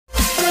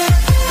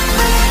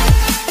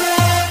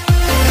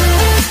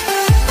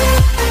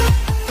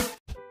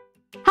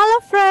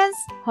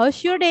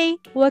How's your day?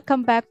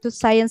 Welcome back to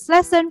Science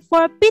Lesson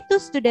for P2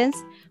 students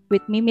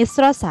with me, Miss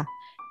Rosa.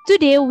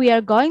 Today, we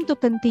are going to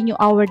continue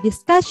our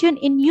discussion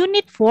in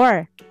Unit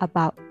 4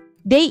 about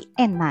day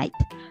and night.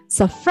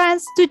 So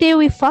friends, today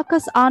we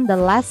focus on the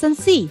lesson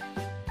C.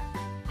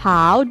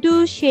 How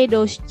do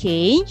shadows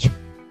change?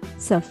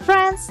 So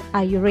friends,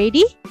 are you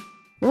ready?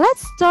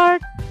 Let's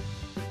start.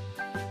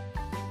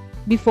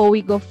 Before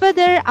we go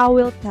further, I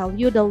will tell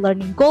you the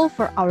learning goal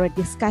for our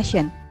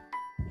discussion.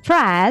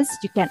 Friends,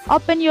 you can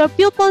open your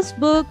pupils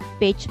book,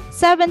 page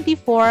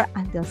 74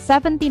 until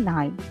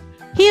 79.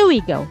 Here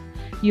we go.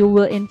 You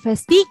will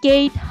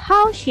investigate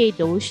how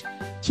shadows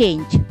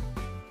change.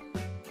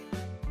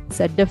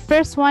 So the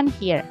first one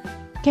here.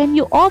 Can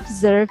you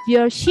observe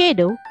your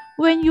shadow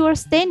when you are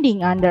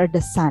standing under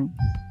the sun?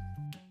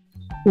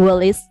 Will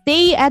it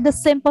stay at the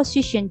same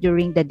position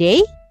during the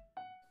day?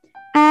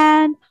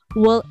 And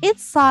will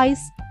its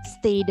size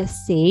stay the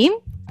same?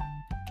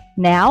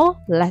 Now,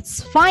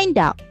 let's find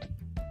out.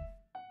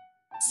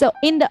 So,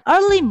 in the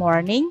early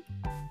morning,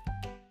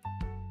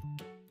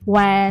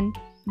 when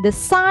the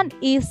sun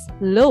is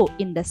low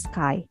in the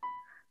sky,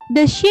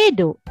 the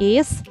shadow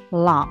is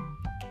long.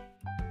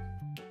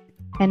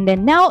 And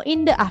then now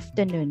in the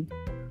afternoon,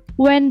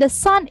 when the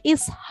sun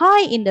is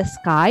high in the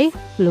sky,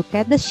 look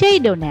at the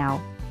shadow now.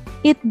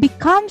 It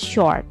becomes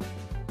short.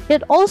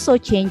 It also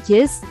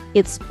changes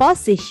its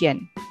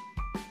position.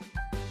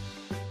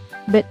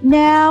 But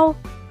now,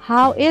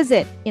 how is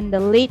it in the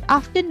late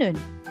afternoon?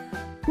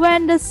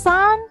 When the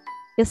sun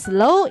is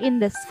low in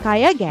the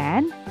sky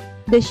again,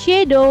 the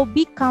shadow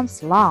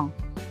becomes long.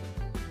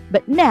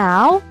 But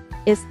now,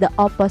 it's the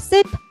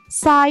opposite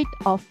side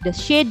of the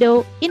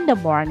shadow in the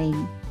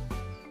morning.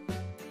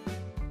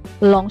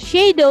 Long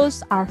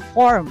shadows are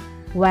formed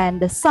when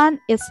the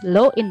sun is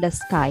low in the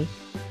sky.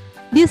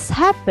 This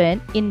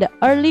happens in the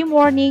early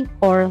morning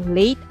or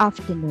late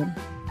afternoon.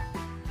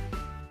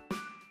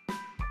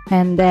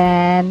 And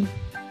then,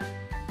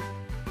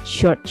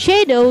 short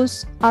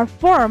shadows are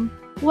formed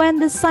when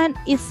the sun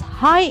is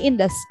high in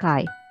the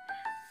sky.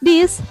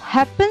 This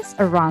happens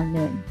around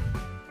noon.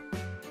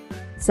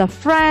 So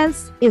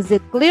friends, is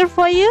it clear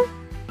for you?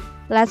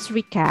 Let's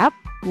recap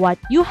what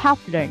you have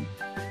learned.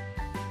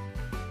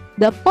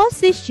 The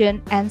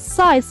position and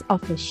size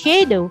of the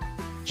shadow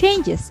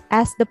changes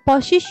as the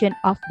position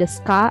of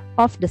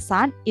the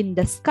sun in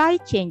the sky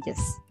changes.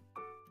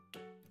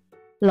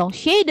 Long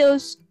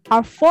shadows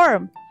are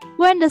formed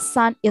when the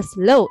sun is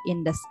low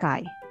in the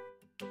sky.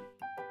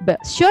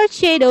 But short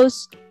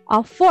shadows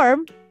are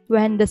formed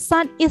when the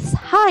sun is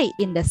high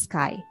in the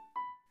sky.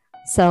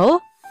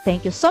 So,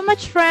 thank you so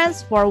much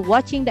friends for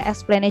watching the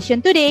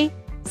explanation today.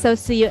 So,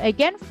 see you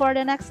again for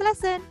the next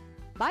lesson.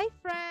 Bye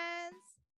friends!